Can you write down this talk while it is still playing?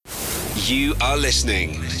You are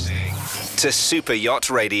listening to Super Yacht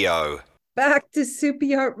Radio. Back to Super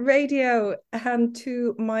Yacht Radio and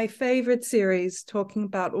to my favorite series talking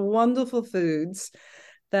about wonderful foods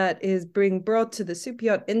that is being brought to the super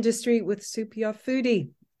yacht industry with Super Yacht Foodie.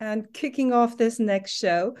 And kicking off this next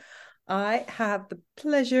show, I have the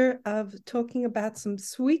pleasure of talking about some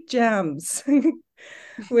sweet jams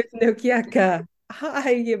with Nokiakka.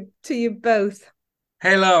 Hi to you both.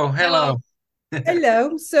 Hello.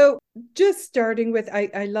 Hello. So just starting with,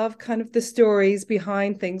 I love kind of the stories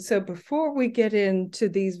behind things. So before we get into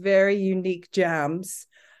these very unique jams,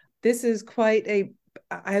 this is quite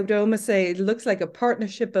I would almost say it looks like a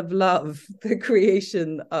partnership of love, the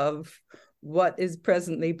creation of what is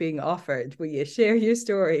presently being offered. Will you share your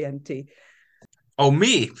story, Antti? Oh,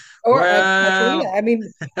 me? Or Well, Karolina. I mean,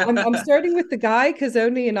 I'm starting with the guy because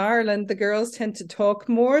only in Ireland the girls tend to talk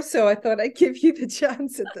more. So I thought I'd give you the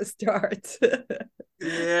chance at the start.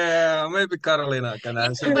 yeah, maybe Karolina can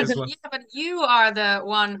answer this one. Yeah, but you are the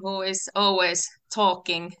one who is always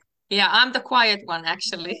talking. Yeah, I'm the quiet one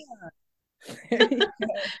actually.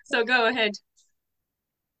 So go ahead.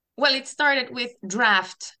 Well, it started with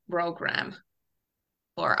draft program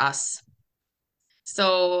for us.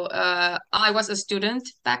 So I was a student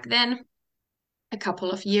back then, a couple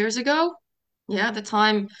of years ago. Yeah, the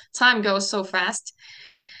time goes so fast.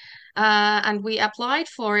 And we applied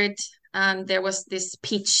for it, and there was this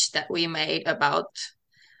pitch that we made about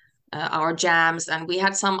our jams, and we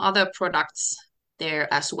had some other products there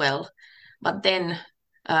as well. But then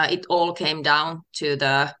it all came down to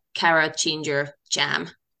the carrot ginger jam.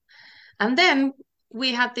 And then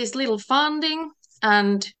we had this little funding,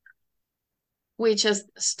 and we just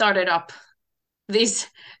started up this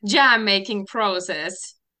jam making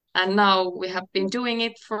process. And now we have been doing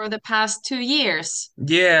it for the past 2 years.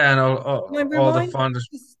 Yeah, and I all the remind fun.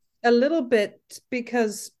 a little bit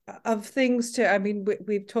because of things to, I mean,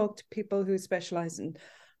 we've talked to people who specialize in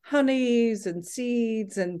honeys and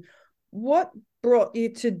seeds, and what brought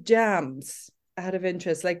you to jams out of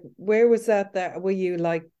interest? Like, where was that were you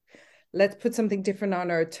like, let's put something different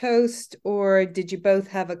on our toast, or did you both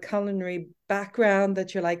have a culinary background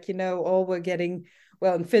that you're like, all we're getting,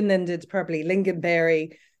 well, in Finland it's probably lingonberry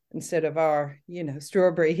instead of our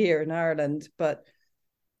strawberry here in Ireland. But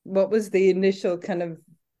what was the initial kind of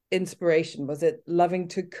inspiration? Was it loving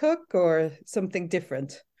to cook or something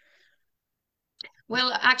different?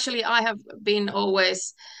 Well, actually, I have been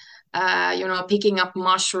always, picking up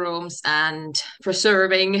mushrooms and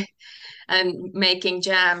preserving and making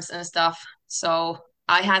jams and stuff. So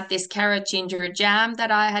I had this carrot ginger jam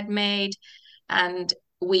that I had made, and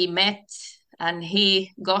we met, and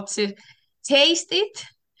he got to taste it.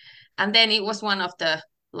 And then it was one of the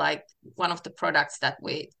products that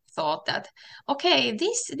we thought that, okay,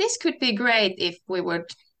 this could be great if we would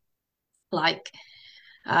like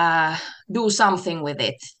uh, do something with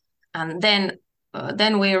it. And then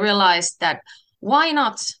we realized that why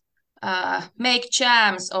not make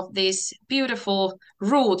jams of these beautiful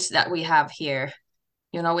roots that we have here.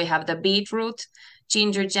 We have the beetroot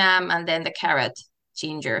ginger jam and then the carrot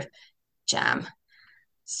ginger jam.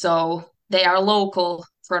 So they are local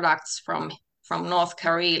products from North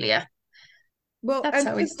Karelia. Well, That's and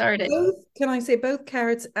how it started. both, can I say, both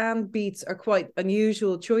carrots and beets are quite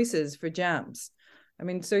unusual choices for jams. I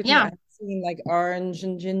mean, certainly Yeah, I've seen like orange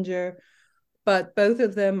and ginger, but both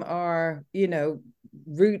of them are,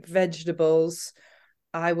 root vegetables.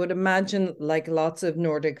 I would imagine, like lots of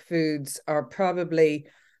Nordic foods, are probably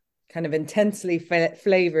kind of intensely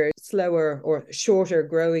flavored, slower or shorter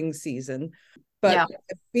growing season. But yeah,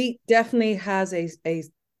 beet definitely has a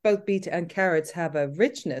both beet and carrots have a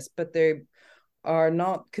richness, but they are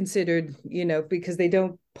not considered, because they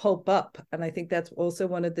don't pulp up. And I think that's also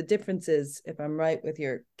one of the differences, if I'm right, with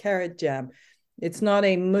your carrot jam. It's not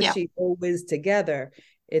a yeah. mushy always together.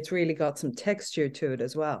 It's really got some texture to it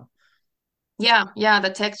as well. Yeah, the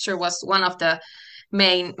texture was one of the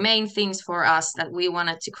main things for us that we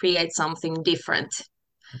wanted to create something different.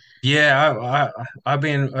 Yeah, I've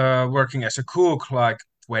been working as a cook like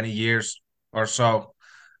 20 years or so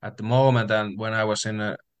at the moment, and when I was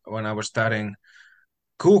studying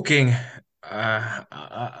cooking,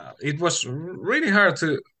 it was really hard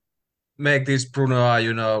to make this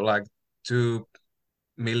brunoise, like 2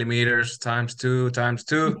 millimeters times two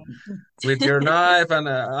with your knife, and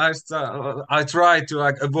I tried to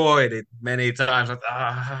like avoid it many times.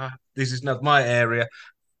 Like, this is not my area.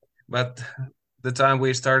 But the time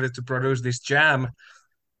we started to produce this jam,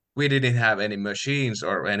 we didn't have any machines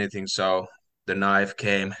or anything, so the knife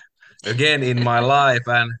came again in my life,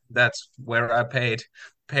 and that's where I paid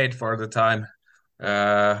for the time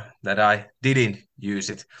that I didn't use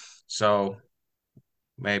it. So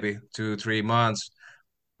maybe 2-3 months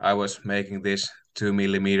I was making this 2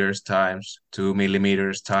 millimeters times 2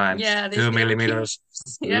 millimeters times Yeah, these 2 little millimeters,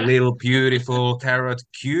 cubes. Yeah. little beautiful carrot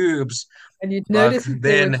cubes. And you'd But notice if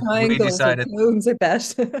they were then we triangles or decided, cones, I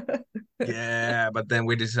bet. yeah, but then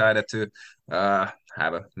we decided to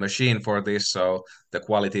have a machine for this, so the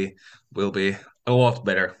quality will be a lot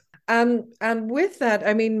better. And with that,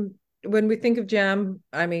 I mean, when we think of jam,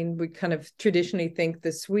 I mean, we kind of traditionally think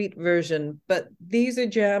the sweet version, but these are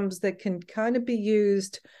jams that can kind of be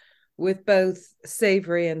used with both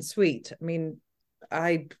savory and sweet. I mean,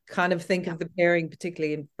 I kind of think of the pairing,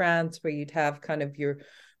 particularly in France, where you'd have kind of your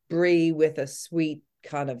brie with a sweet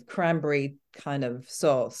kind of cranberry kind of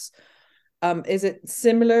sauce. Is it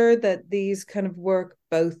similar that these kind of work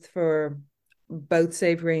both for both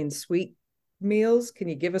savory and sweet meals? Can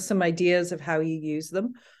you give us some ideas of how you use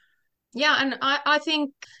them? Yeah, and I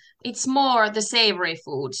think it's more the savory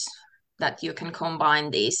foods that you can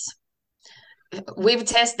combine these. We've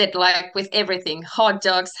tested like with everything, hot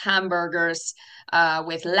dogs, hamburgers,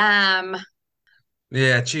 with lamb.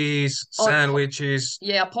 Yeah, cheese, Or sandwiches,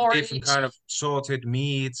 yeah, different porridge. kind of salted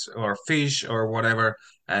meats or fish or whatever,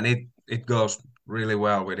 and it goes really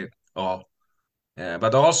well with it all. Yeah,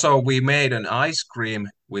 but also we made an ice cream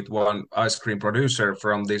with one ice cream producer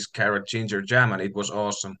from this carrot ginger jam, and it was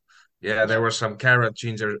awesome. Yeah, there Yeah. were some carrot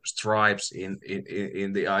ginger stripes in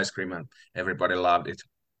the ice cream, and everybody loved it.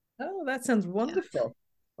 Oh, that sounds Yeah. wonderful.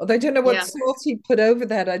 Although I don't know what Yeah. sauce you put over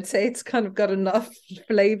that. I'd say it's kind of got enough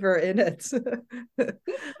flavor in it.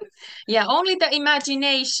 Yeah, only the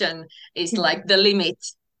imagination is like the limit.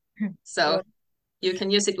 So you can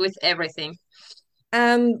use it with everything.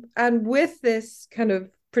 And with this kind of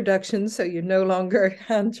production, so you're no longer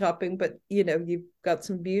hand chopping, but you know, you've got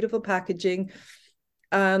some beautiful packaging.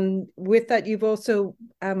 And with that, you've also,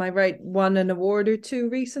 am I right, won an award or two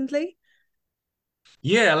recently?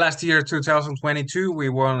 Yeah, last year, 2022, we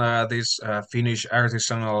won this Finnish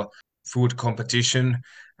artisanal food competition,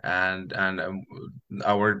 and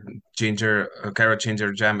our carrot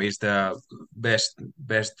ginger jam is the best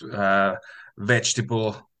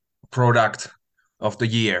vegetable product of the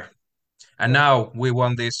year. And now we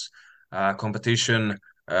won this competition,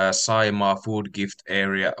 Saima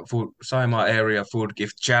area food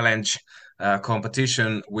gift challenge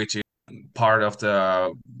competition, which is part of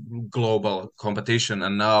the global competition.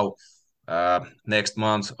 And now next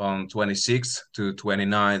month on 26th to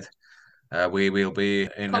 29th, we will be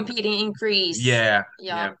in Competing in Greece. yeah,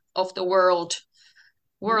 Yeah, of the world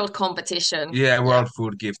competition. yeah, Yeah. World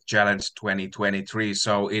Food Gift Challenge 2023.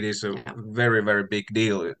 So it is a Yeah. very, very big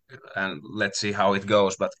deal, and let's see how it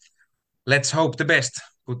goes. But let's hope the best.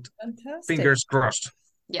 Put Fantastic. fingers crossed.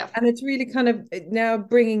 Yeah. And it's really kind of now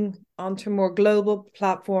bringing onto a more global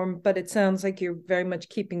platform, but it sounds like you're very much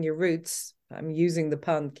keeping your roots. I'm using the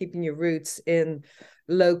pun, keeping your roots in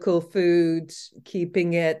local food,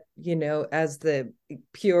 keeping it, you know, as the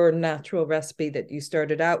pure natural recipe that you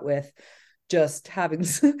started out with, just having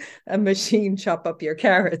a machine chop up your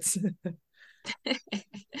carrots.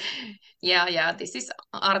 Yeah. This is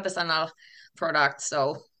artisanal product.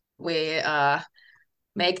 So we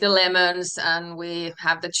make the lemons and we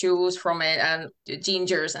have the juice from it and the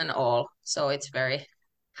gingers and all. So it's very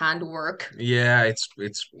handwork. Yeah, it's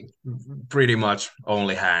pretty much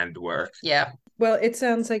only handwork. Yeah. Well, it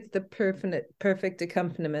sounds like the perfect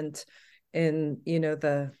accompaniment in, you know,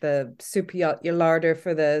 the super yacht larder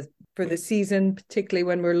for the season, particularly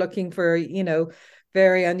when we're looking for, you know,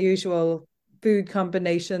 very unusual food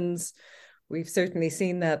combinations. We've certainly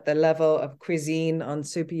seen that the level of cuisine on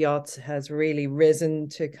super yachts has really risen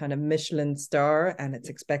to kind of Michelin star, and it's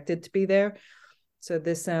expected to be there. So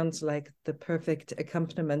this sounds like the perfect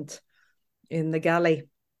accompaniment in the galley.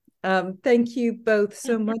 Thank you both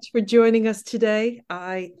so much for joining us today.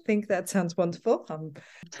 I think that sounds wonderful.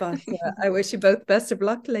 But I wish you both best of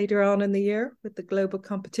luck later on in the year with the global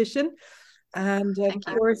competition. And of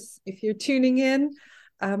course, if you're tuning in,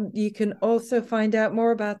 you can also find out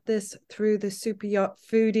more about this through the Super Yacht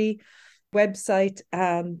Foodie website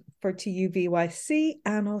for TUVYC,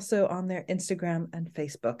 and also on their Instagram and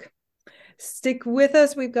Facebook. Stick with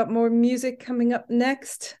us. We've got more music coming up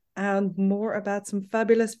next and more about some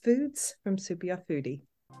fabulous foods from Super Yacht Foodie.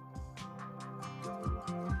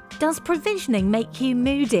 Does provisioning make you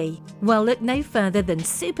moody? Well, look no further than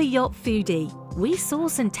Super Yacht Foodie. We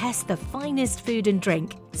source and test the finest food and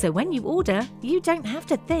drink, so when you order, you don't have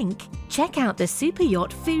to think. Check out the Super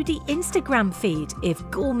Yacht Foodie Instagram feed if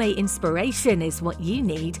gourmet inspiration is what you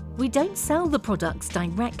need. We don't sell the products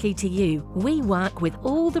directly to you. We work with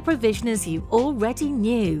all the provisioners you already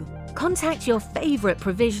knew. Contact your favourite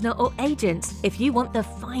provisioner or agent if you want the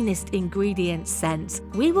finest ingredients sent.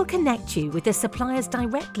 We will connect you with the suppliers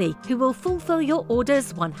directly who will fulfil your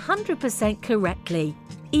orders 100% correctly.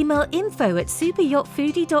 Email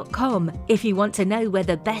info@superyachtfoodie.com if you want to know where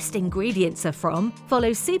the best ingredients are from.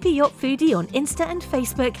 Follow Super Yacht Foodie on Insta and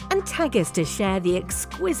Facebook and tag us to share the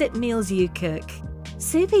exquisite meals you cook.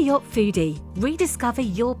 Super Yacht Foodie. Rediscover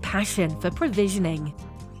your passion for provisioning.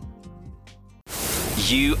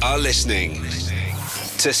 You are listening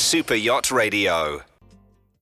to Super Yacht Radio.